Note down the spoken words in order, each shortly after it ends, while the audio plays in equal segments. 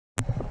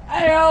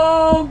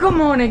Yo, good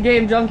morning,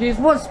 Game Junkies.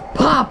 What's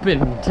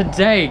poppin'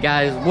 today,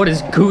 guys? What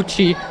is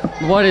Gucci?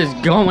 What is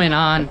going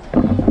on?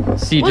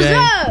 CJ. What's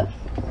up?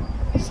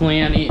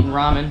 Slan eating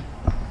ramen.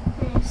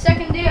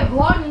 Second day of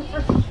vlogging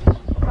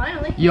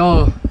finally.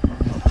 Yo,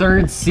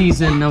 third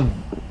season of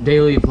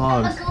daily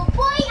vlogs.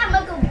 I'm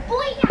a good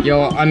boy.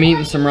 Yo, I'm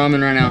eating some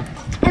ramen right now.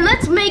 And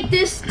let's make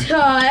this to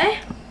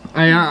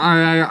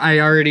I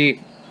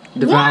already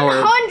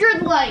devoured.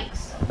 100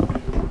 likes.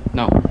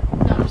 No.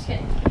 No, I'm just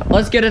kidding.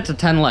 Let's get it to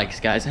 10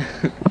 likes, guys.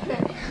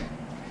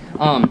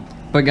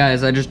 But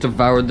guys, I just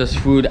devoured this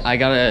food. I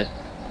gotta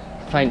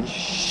find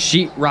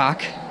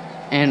sheetrock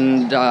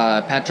and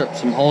patch up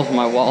some holes in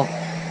my wall.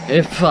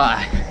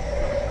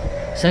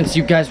 Since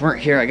you guys weren't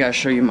here, I gotta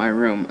show you my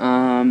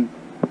room.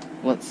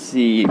 Let's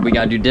see. We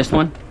gotta do this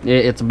one.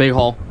 It's a big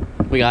hole.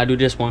 We gotta do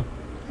this one.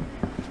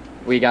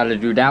 We gotta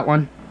do that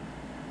one.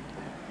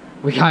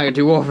 We gotta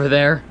do over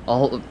there.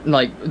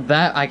 Like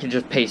that, I can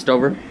just paste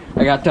over.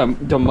 I got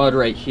the mud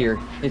right here.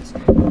 It's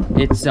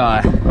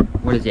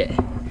what is it?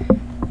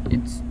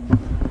 It's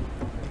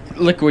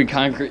liquid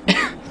concrete.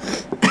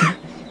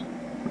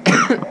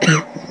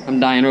 I'm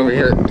dying over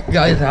here.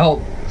 Guys,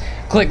 help.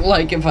 Click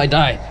like if I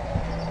die.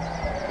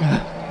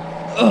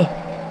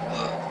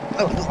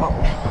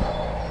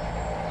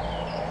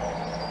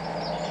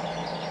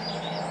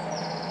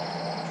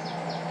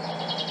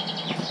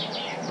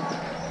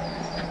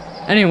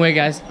 Anyway,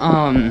 guys,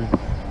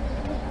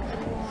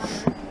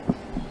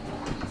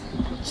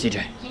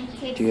 CJ,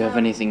 do you have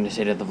anything to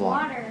say to the vlog?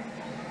 Water.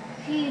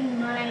 Feed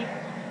my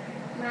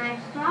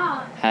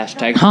frog.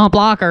 Hashtag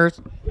blockers.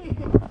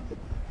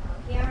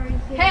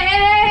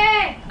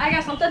 Hey! I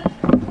got something.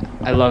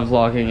 I love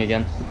vlogging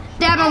again.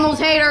 Dab on those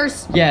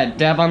haters. Yeah,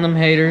 dab on them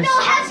haters. No,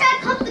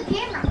 hashtag cut the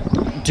camera.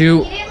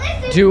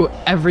 Do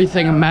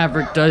everything a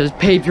maverick does.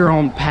 Pave your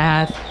own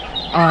path.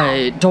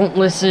 Don't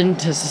listen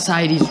to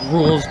society's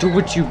rules. Do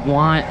what you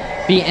want.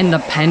 Be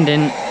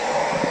independent.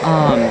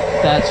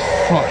 That's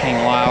fucking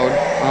loud.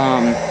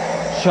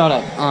 Shut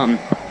up.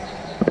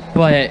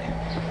 But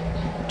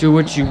do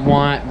what you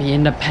want. Be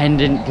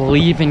independent.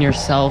 Believe in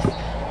yourself.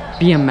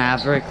 Be a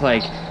maverick.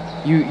 Like,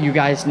 you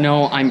guys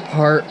know I'm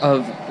part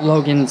of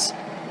Logan's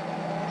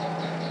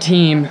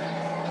team.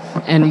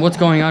 And what's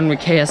going on with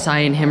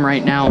KSI and him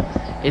right now,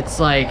 it's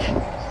like,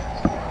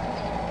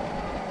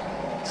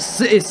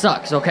 it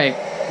sucks, okay?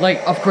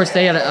 Like, of course,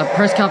 they had a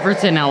press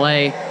conference in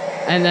LA,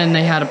 and then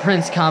they had a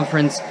press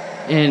conference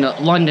in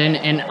London,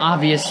 and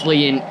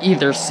obviously in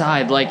either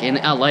side, like in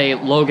LA,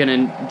 Logan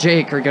and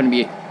Jake are gonna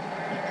be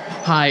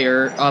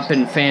higher up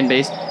in fan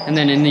base, and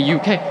then in the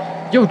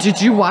UK, yo,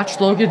 did you watch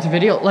Logan's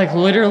video? Like,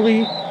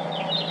 literally,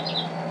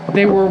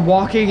 they were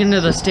walking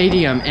into the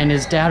stadium, and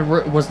his dad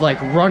was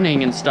like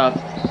running and stuff,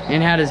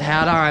 and had his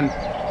hat on,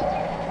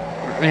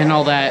 and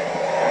all that.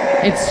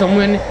 It's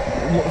someone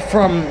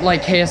from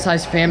like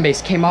KSI's fan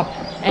base came up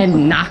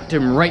and knocked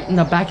him right in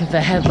the back of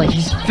the head. Like,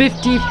 he's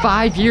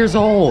 55 years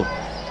old.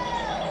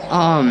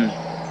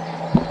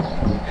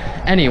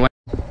 Anyway.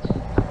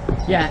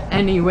 Yeah,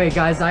 anyway,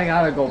 guys, I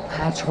gotta go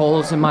patch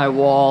holes in my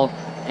wall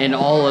and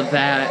all of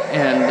that,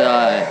 and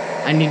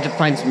I need to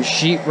find some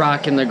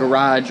sheetrock in the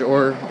garage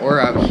or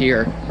out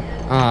here.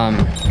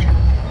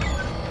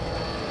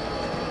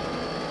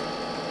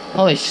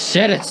 Holy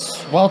shit, it's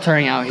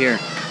sweltering out here.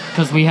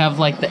 Because we have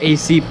like the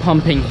AC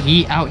pumping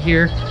heat out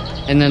here,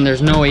 and then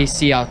there's no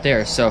AC out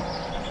there. So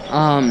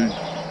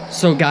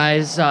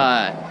guys,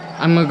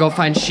 I'm gonna go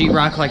find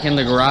sheetrock like in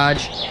the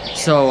garage.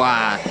 So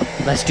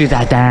let's do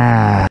that.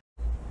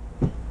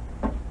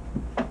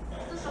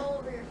 This all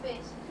over your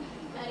face.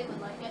 Maddie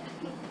would like it.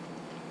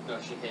 No,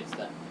 she hates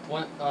that.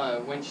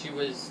 When she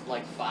was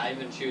like 5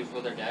 and she was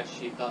with her dad,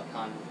 she thought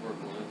condoms were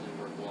balloons and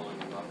were blowing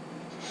them up.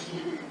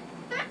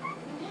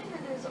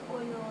 There's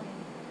oil in it.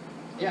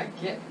 Yeah,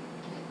 get.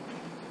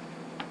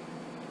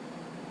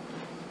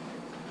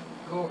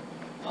 Go.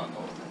 Oh,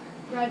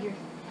 no. Roger.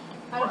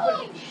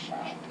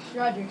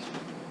 Roger.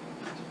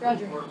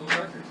 Portable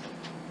chargers.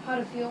 How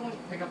to feel when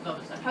Pick up the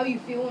other side. how you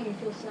feel when you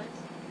feel sex.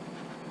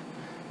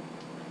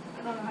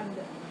 I don't know how to do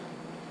it.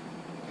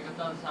 Pick up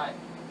the other side.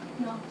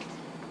 No.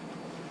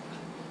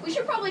 We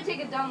should probably take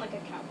it down like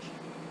a couch.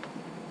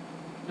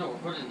 No, we'll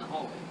put it in the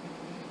hallway.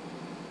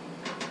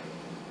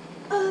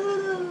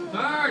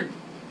 Burn!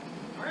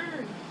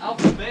 Burn.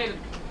 Alpha Beta.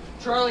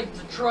 Charlie,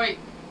 Detroit.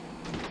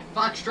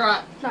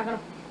 Foxtrot. It's not gonna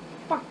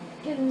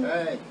fucking.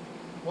 Hey,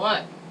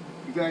 What?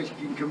 you guys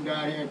can come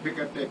down here and pick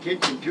up that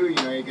kitchen too, you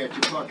know, you got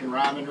your fucking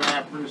ramen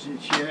wrappers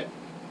and shit.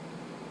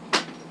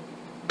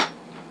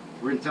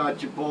 Rinse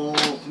out your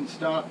bowls and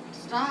stuff.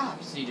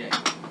 Stop, CJ.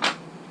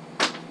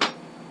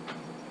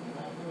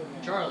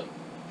 Charlie.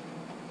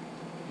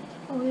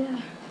 Oh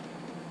yeah.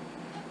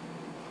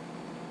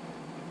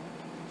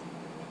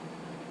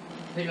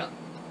 Pick it up.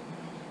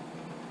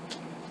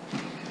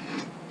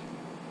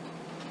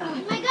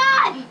 Oh my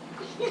god!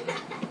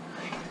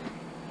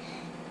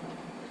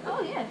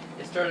 Oh yeah.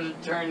 It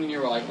started to turn and you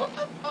were like, what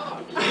the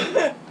fuck?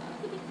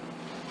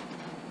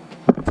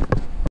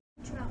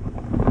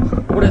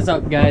 What is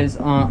up, guys?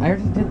 I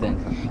already did that.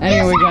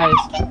 Anyway, guys,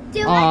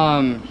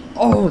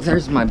 Oh,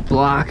 there's my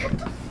block.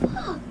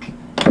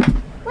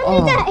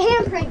 When did that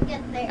handprint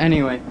get there?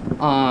 Anyway,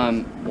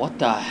 what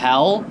the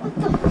hell? What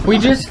the fuck? We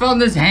just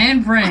found this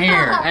handprint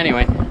here.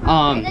 Anyway,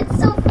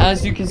 That's so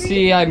as you can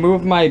see, I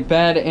moved my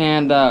bed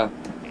and, Can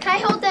I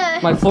hold the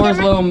my floor's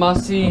a camera? little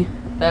musty.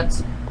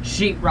 That's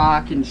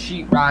sheetrock, and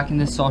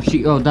this is all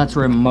sheet. Oh, that's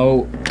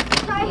remote.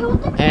 Can I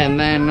hold the camera? And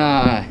then,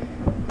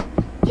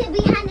 Get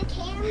behind the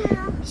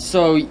camera.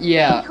 so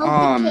yeah,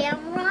 Hold the camera.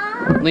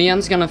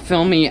 Leanne's gonna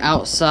film me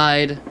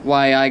outside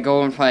while I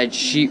go and find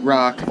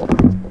sheetrock.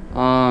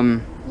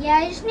 Yeah,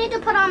 I just need to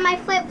put on my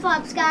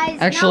flip-flops, guys.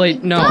 Actually,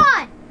 Now be no.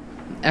 done.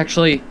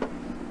 Actually,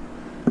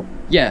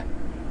 yeah,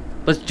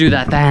 let's do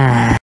that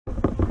then.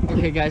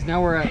 Okay, guys,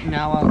 now we're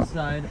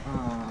outside.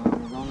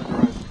 We're going to the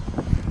road.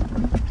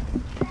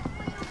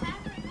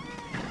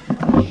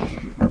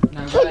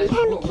 Now, guys,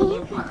 what we're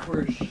looking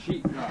for is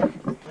sheetrock.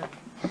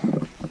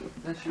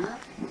 That's yours?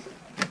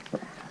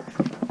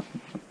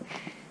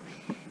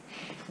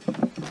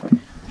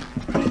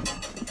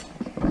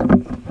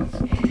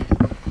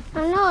 I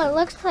don't know, it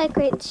looks like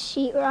it's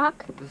sheetrock.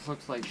 This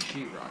looks like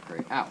sheetrock,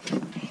 right? Ow.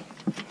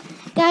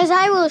 Guys,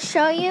 I will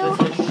show you.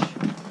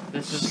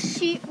 This is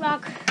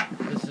Sheetrock.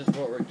 this is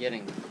what we're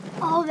getting.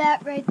 All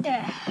that right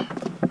there.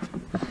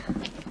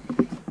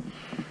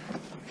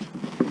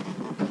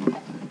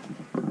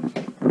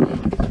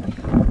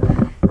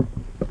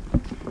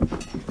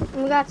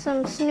 We got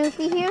some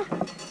Snoopy here.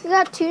 We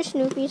got two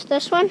Snoopies.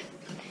 This one.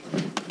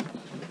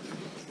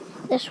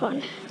 This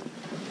one.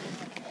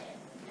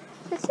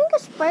 I think a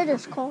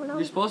spider's crawling You're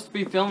out. supposed to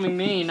be filming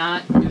me,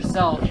 not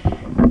yourself.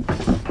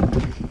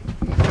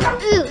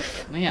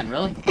 Oof. Man,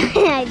 really?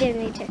 I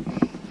didn't need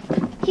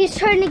to. He's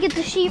trying to get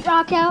the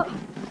sheetrock out.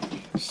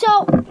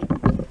 So,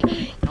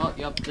 Oh,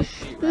 yep, the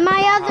sheetrock.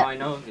 My other- How I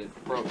know it's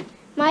broke.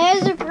 my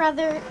other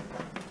brother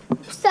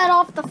set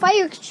off the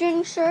fire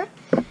extinguisher.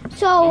 No,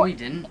 So, he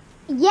didn't.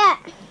 yeah,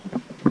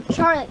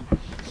 Charlie,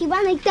 he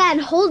went like that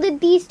and holded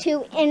these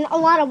two, and a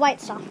lot of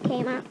white stuff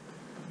came out.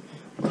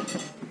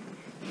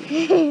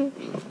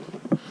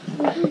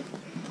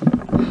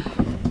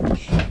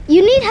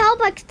 You need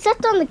help? I could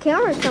set on the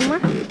camera somewhere.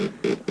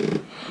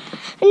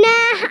 Nah,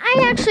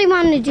 I actually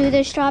wanted to do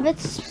this job.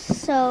 It's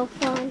so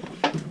fun.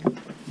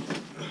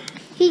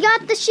 He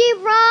got the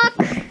sheetrock.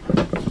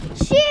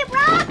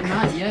 Sheetrock.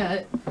 Not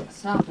yet.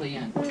 Stop,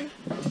 Leanne.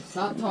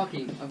 Stop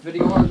talking. A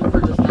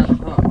videographer does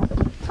not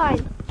talk.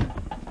 Fine.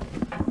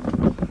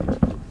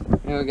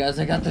 Anyway, guys,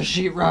 I got the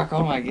sheetrock.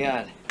 Oh my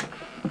god.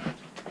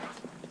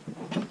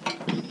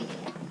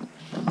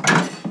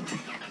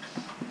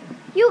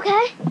 You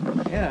okay?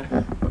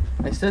 Yeah.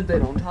 I said they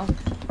don't talk.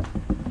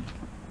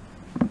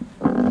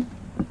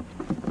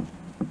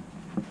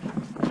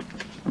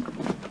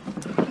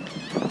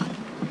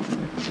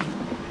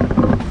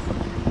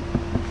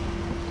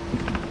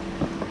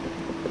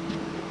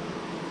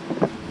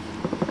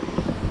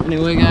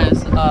 Anyway,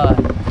 guys, got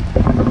the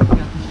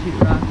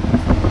sheetrock.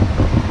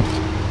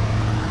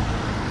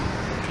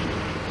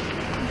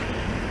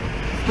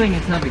 This thing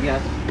is heavy,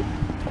 guys.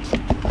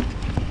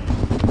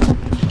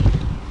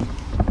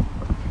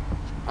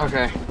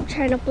 Okay. I'm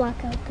trying to block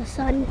out the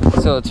sun.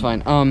 So it's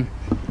fine.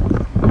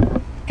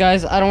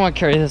 Guys, I don't want to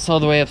carry this all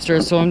the way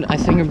upstairs, so I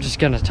think I'm just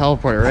gonna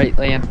teleport it, right,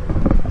 Leanne?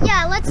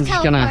 Yeah, let's I'm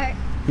just teleport. gonna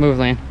move,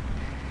 Leanne.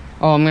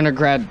 Oh, I'm gonna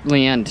grab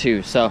Leanne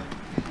too, so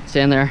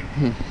stand there.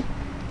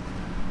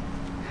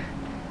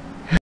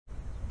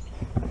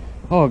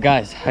 Oh,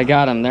 guys, I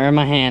got them. They're in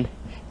my hand.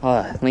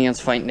 Leanne's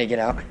fighting to get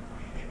out.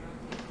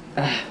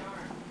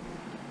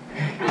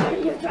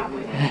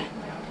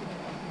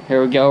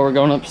 Here we go. We're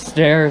going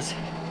upstairs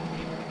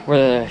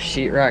where the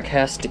sheetrock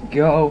has to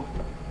go.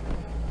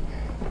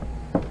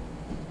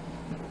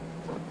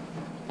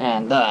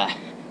 And,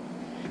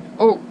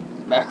 oh,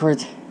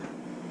 backwards.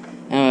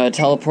 I'm gonna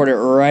teleport it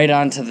right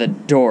onto the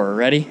door.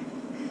 Ready?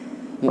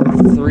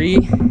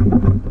 3,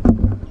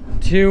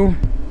 2,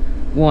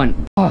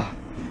 1. Oh.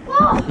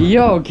 Whoa,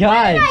 Yo, how did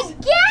guys, I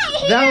get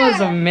here? that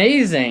was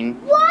amazing.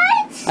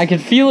 What? I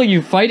could feel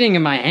you fighting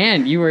in my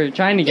hand. You were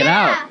trying to get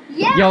out.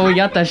 Yeah. Yo, we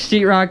got the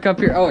sheetrock up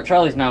here. Oh,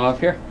 Charlie's now up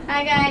here.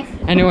 Hi, guys.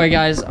 Anyway,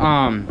 guys,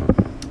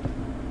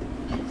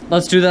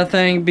 let's do that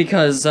thing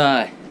because,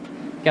 got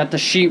the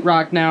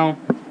sheetrock now,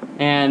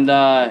 and, Look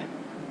at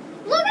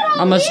all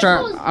I'm these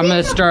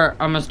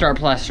gonna start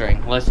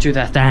plastering. Let's do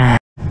that thing.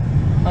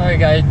 Alright,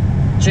 guys,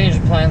 change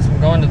of plans. I'm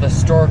going to the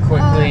store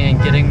quickly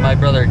and getting my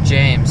brother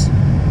James.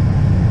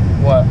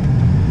 What?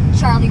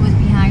 Charlie was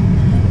behind me.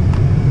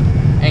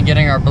 And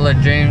getting our brother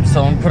James,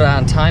 so I'm gonna put it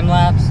on time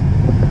lapse.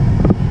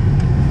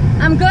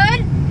 I'm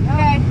good?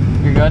 Okay.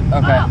 You're good?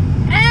 Okay. Oh,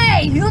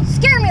 hey, you don't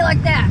scare me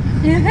like that.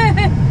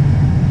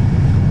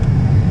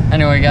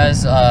 Anyway,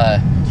 guys,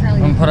 I'm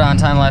gonna put it on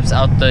time lapse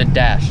out the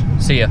dash.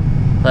 See ya.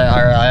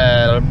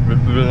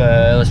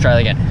 Let's try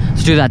it again.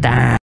 Let's do that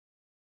dash.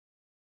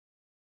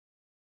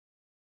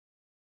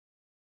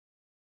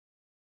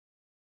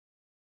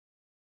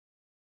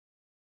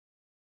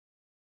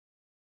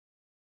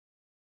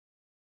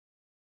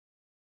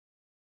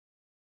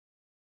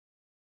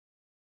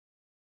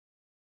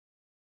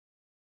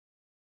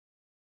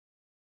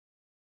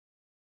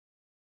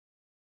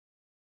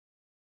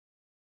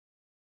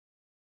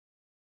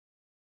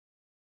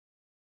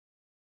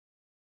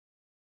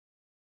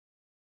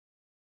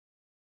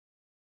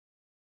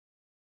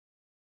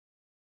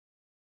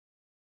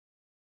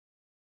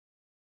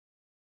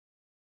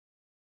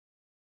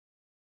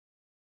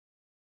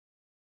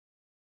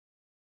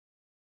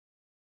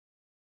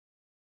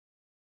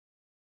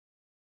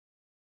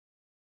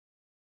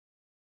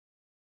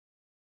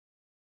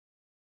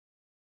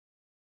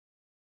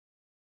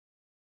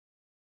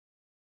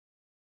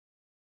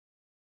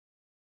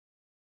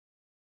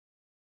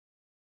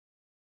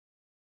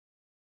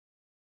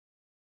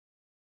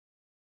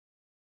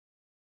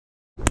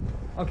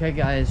 Okay,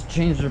 guys,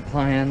 changed their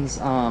plans.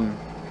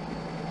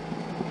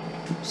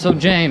 So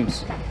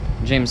James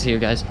here,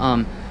 guys.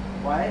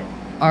 What?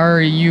 Are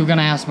you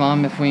gonna ask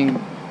Mom if we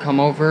can come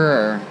over,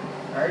 or?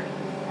 I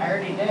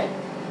already did.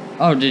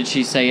 Oh, did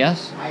she say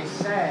yes? I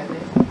said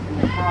in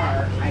the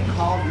car, I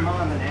called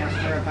Mom and asked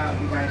her about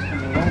you guys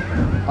coming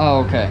over.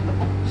 Oh, okay.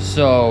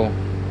 So,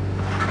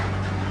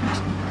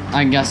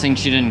 I'm guessing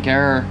she didn't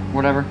care or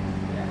whatever?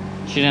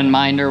 She didn't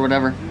mind or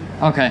whatever?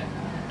 Okay.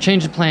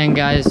 Change the plan,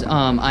 guys.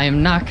 I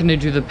am not gonna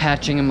do the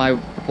patching in my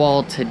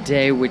wall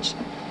today, which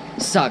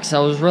sucks. I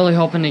was really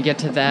hoping to get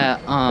to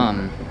that,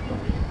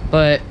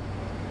 but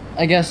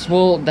I guess,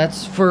 well,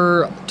 that's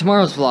for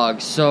tomorrow's vlog.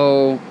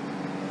 So,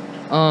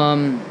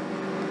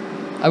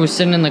 I was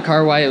sitting in the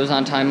car while it was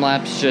on time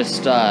lapse,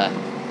 just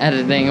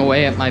editing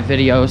away at my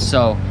video.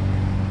 So,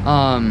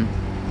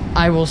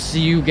 I will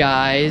see you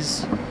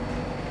guys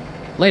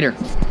later.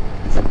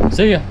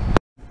 See ya.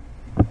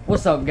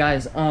 What's up,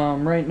 guys?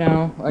 Right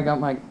now I got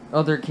my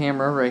other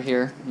camera right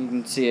here. You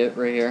can see it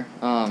right here,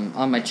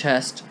 on my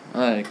chest,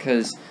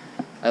 cause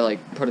I like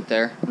put it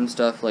there and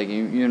stuff, like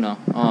you know.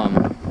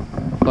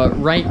 But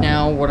right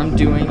now what I'm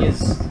doing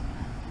is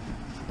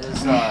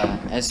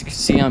as you can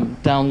see, I'm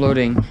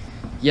downloading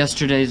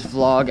yesterday's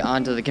vlog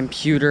onto the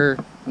computer,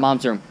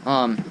 Mom's room,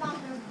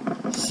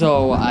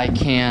 so I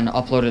can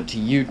upload it to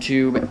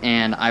YouTube,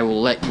 and I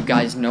will let you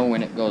guys know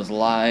when it goes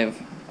live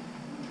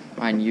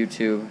on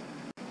YouTube.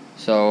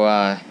 So,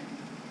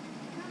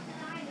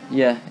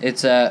 yeah,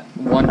 it's at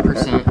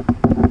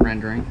 1%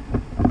 rendering.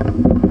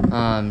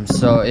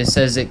 So it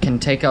says it can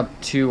take up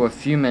to a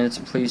few minutes.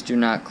 Please do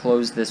not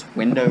close this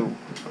window.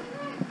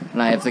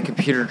 And I have the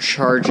computer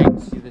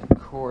charging. See the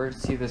cord,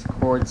 see this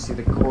cord, see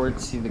the cord,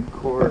 see the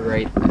cord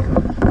right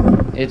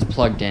there. It's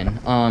plugged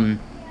in.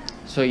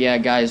 So yeah,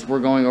 guys,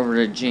 we're going over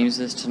to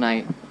James's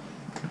tonight.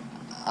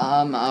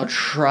 I'll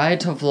try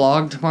to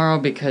vlog tomorrow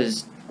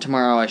because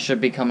tomorrow I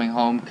should be coming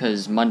home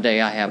because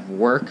Monday I have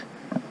work.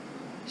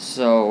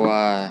 So,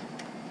 I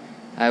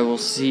will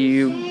see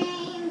you.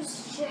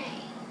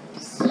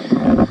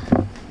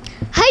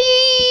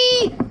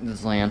 Hi.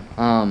 This land.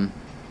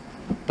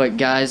 But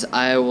guys,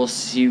 I will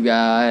see you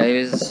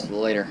guys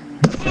later.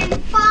 In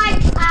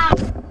 5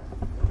 hours.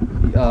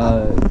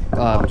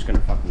 Mom's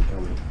gonna fucking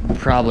kill me.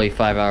 Probably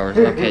 5 hours.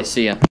 Okay,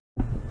 see ya.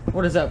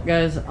 What is up,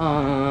 guys?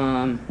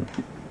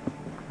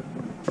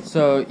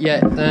 So yeah,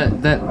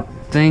 that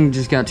thing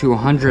just got to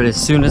 100 as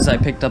soon as I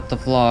picked up the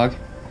vlog.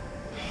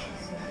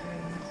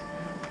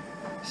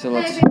 So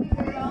let's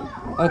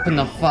open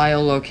the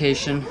file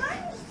location.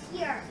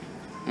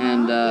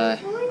 And yep,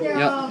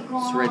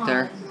 it's right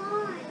there.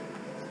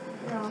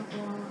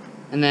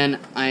 And then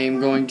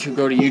I'm going to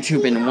go to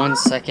YouTube in 1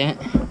 second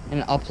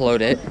and upload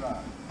it.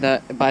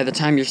 By the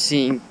time you're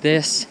seeing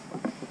this,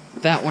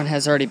 that one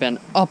has already been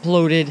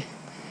uploaded,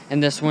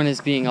 and this one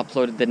is being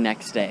uploaded the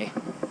next day.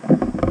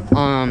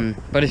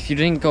 But if you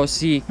didn't go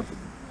see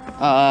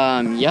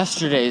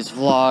yesterday's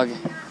vlog,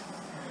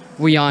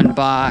 we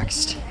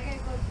unboxed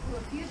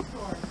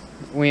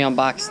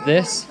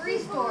this,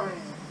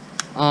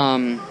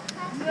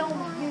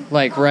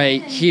 like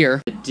right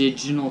here, the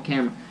digital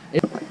camera,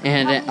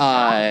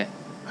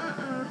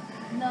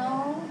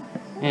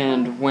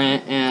 and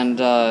went and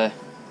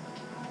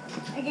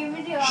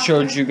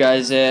showed you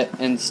guys it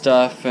and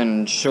stuff,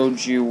 and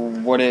showed you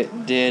what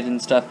it did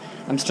and stuff.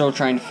 I'm still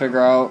trying to figure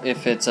out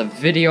if it's a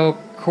video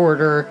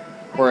recorder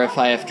or if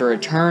I have to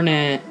return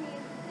it.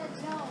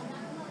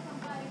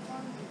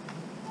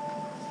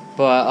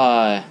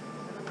 But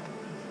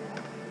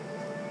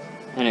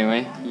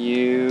anyway,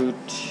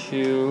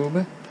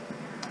 YouTube.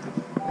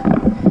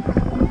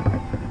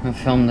 I'll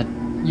film the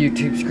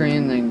YouTube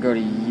screen, then go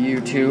to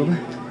YouTube.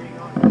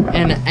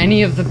 And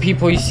any of the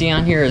people you see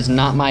on here is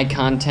not my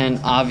content,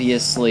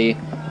 obviously.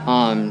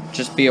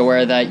 Just be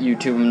aware that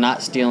YouTube, I'm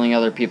not stealing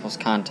other people's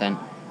content.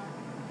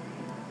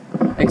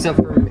 Except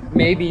for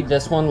maybe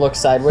this one looks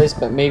sideways,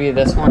 but maybe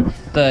this one,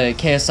 the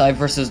KSI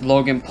versus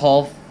Logan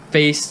Paul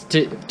face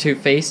to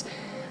face.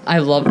 I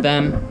love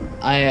them.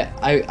 I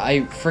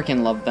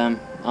freaking love them.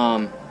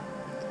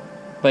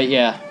 But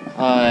yeah,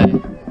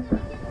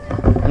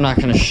 I'm not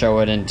gonna show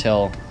it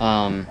until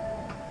I'm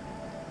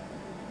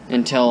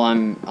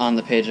on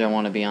the page I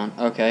want to be on.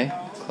 Okay,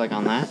 click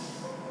on that.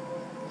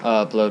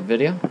 Upload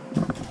video.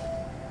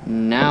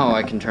 Now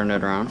I can turn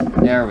it around.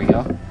 There we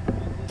go.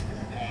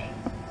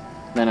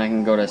 Then I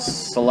can go to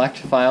select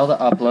file to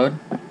upload.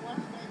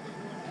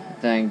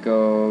 Then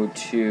go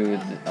to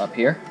up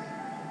here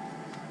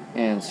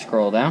and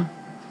scroll down.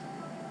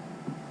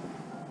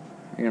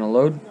 You're gonna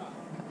load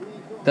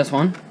this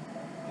one,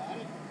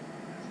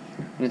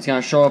 and it's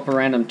gonna show up a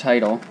random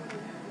title.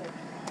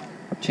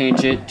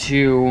 Change it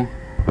to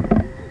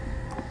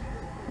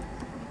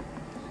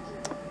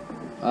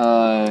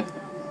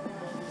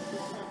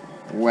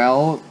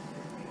welcome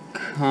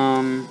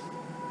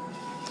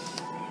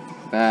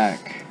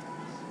back.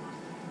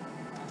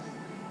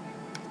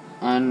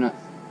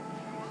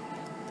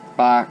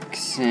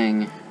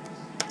 Unboxing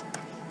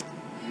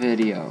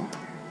video.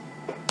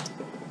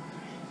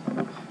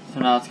 So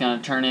now it's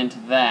gonna turn into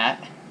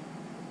that.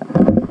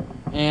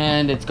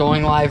 and it's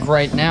going live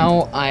right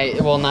now.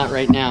 Well, not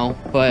right now,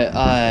 but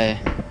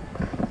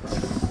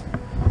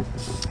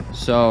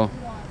so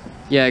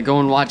yeah,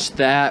 go and watch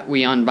that.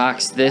 We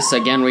unboxed this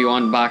again. We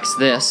unboxed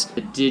this,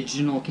 the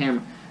digital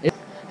camera,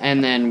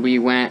 and then we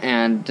went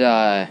and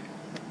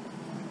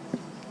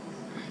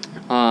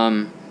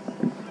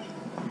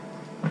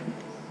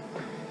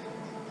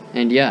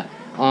yeah,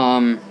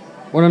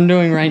 what I'm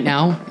doing right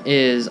now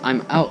is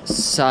I'm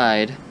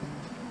outside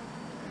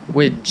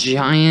with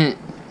giant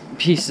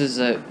pieces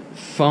of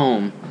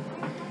foam,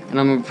 and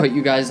I'm gonna put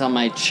you guys on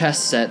my chess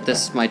set.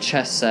 This is my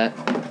chess set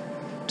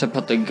to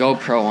put the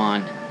GoPro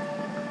on.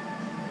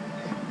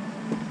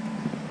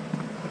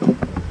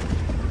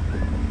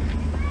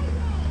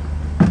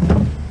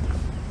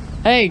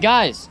 Hey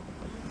guys,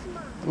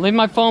 leave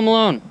my foam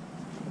alone.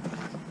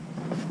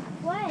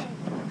 What?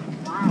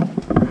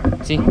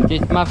 Why? See,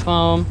 get my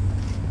foam.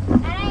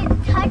 I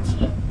didn't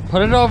touch it.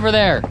 Put it over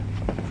there.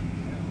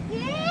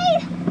 Yay!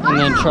 And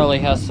then Charlie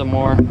has some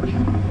more.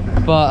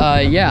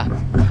 But yeah,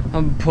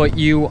 I'm gonna put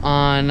you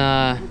on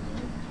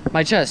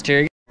my chest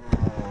here.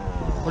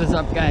 What is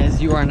up,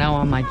 guys? You are now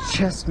on my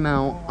chest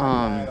mount.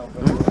 I'm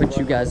gonna put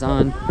you guys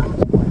on.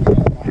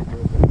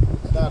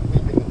 Stop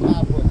leaking, the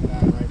top wasn't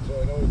on right, so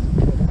it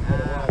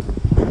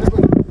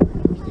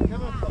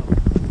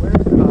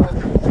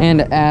always.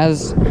 And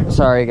as,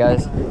 sorry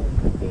guys.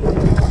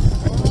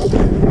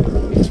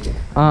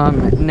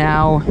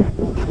 Now,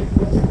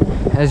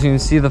 as you can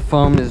see, the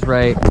foam is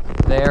right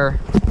there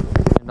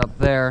and up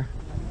there.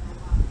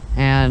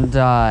 And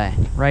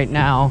right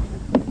now,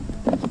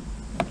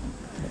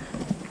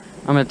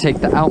 I'm gonna take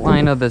the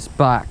outline of this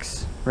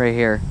box right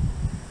here.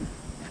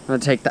 I'm gonna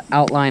take the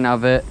outline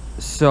of it,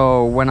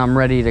 so when I'm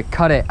ready to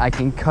cut it, I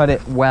can cut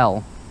it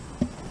well.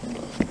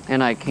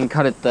 And I can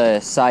cut it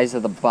the size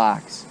of the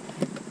box.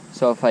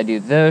 So if I do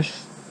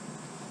this,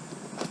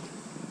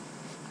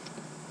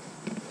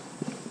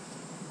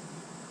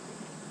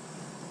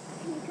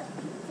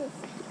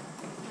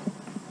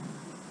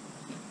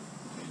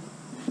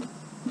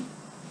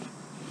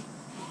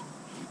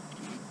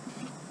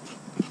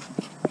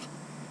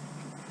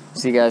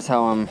 see guys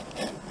how I'm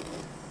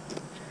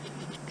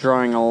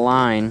drawing a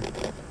line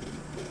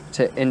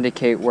to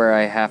indicate where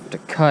I have to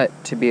cut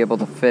to be able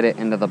to fit it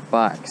into the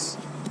box.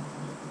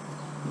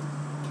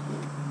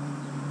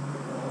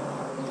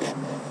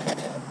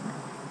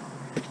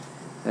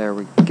 There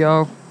we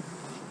go.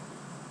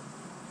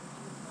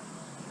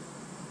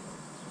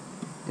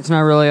 It's not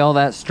really all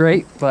that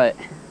straight, but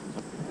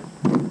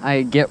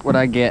I get what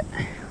I get.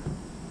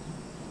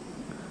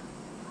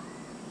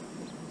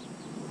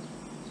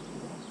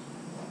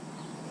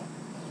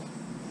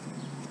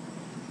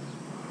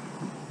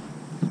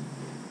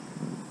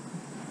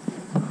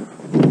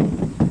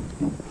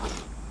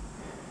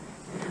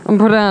 I'm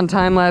gonna put it on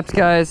time lapse,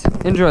 guys.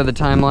 Enjoy the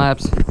time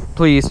lapse,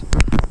 please.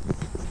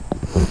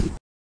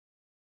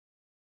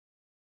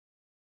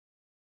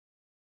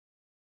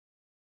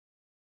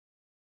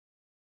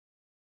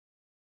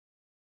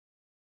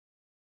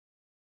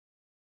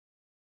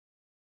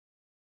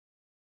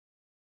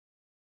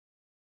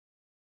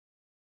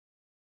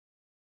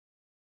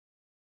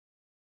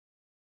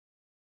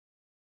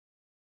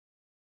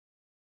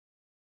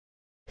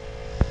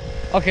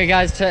 Okay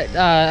guys,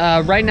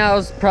 right now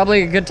is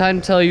probably a good time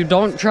to tell you,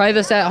 don't try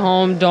this at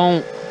home,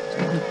 don't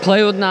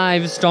play with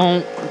knives,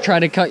 don't try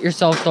to cut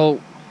yourself,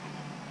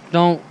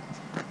 don't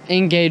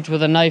engage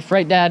with a knife,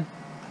 right Dad?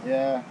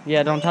 Yeah.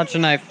 Yeah, don't touch a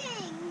knife.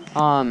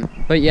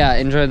 But yeah,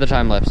 enjoy the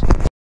time lapse.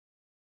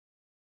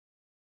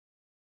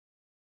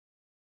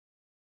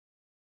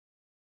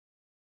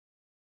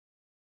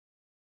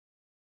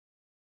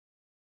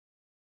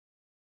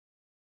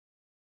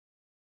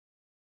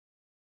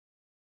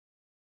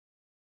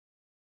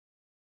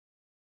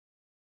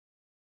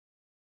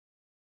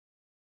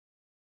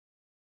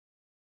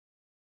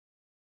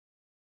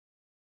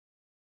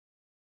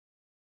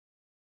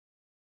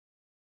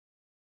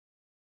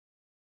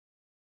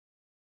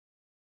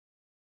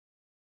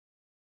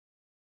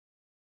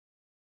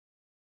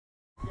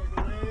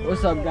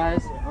 What's up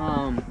guys?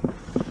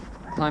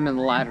 Climbing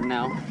the ladder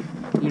now.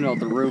 You know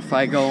the roof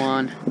I go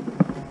on.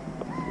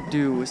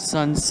 Do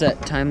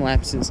sunset time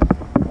lapses.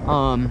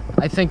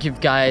 I think you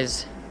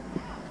guys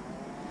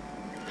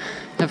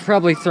have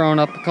probably thrown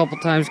up a couple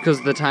times because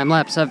of the time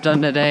lapse I've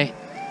done today.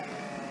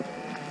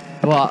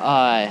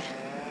 But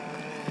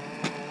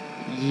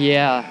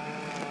yeah.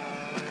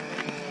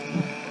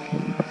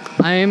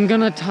 I'm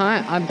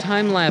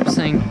time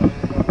lapsing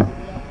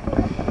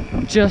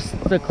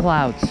just the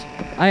clouds.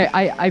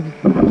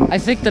 I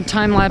think the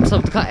time lapse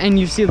of the cloud, and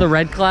you see the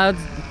red clouds,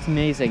 it's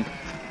amazing.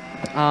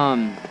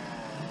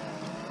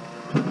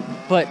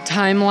 But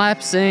time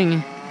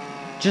lapsing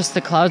just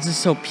the clouds is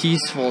so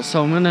peaceful,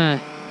 so I'm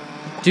gonna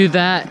do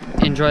that,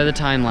 enjoy the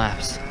time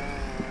lapse.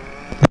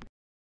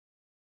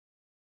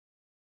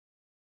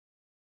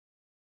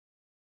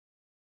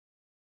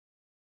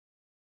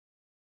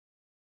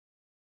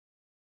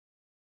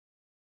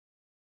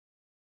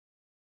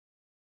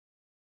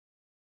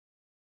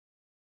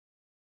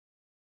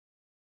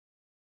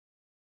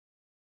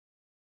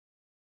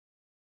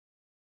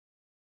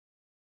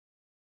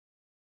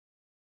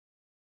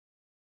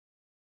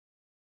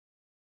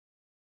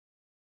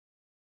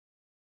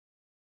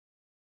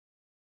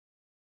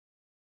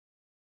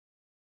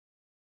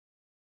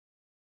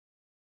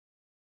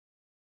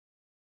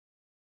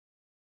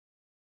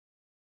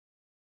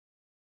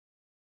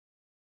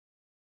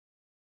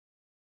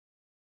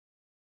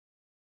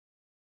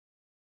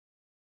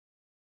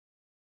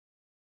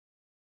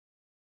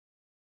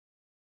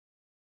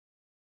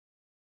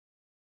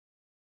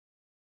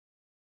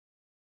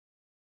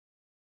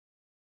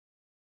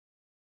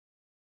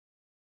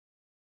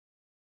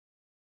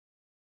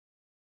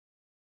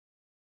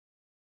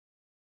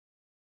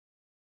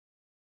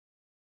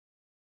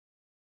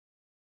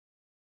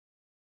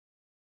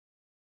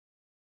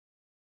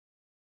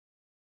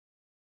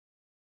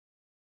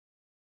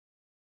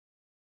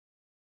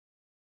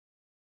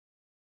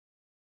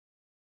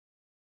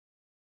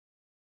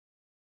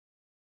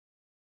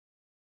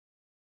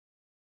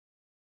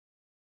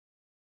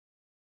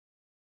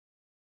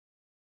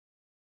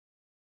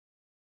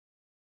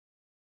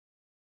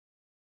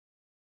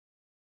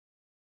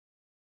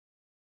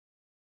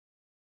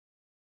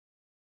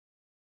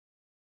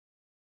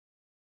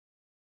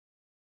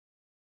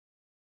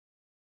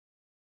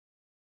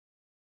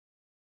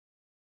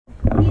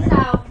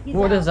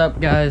 What is up,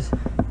 guys?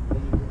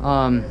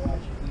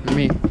 Let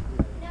me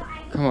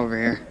come over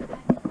here.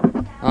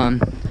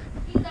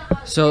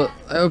 So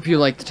I hope you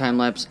like the time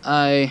lapse.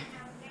 I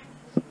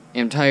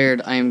am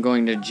tired. I am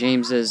going to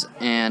James's,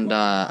 and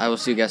I will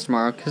see you guys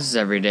tomorrow. 'Cause it's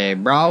every day,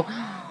 bro.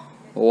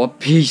 Oh,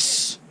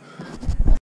 peace.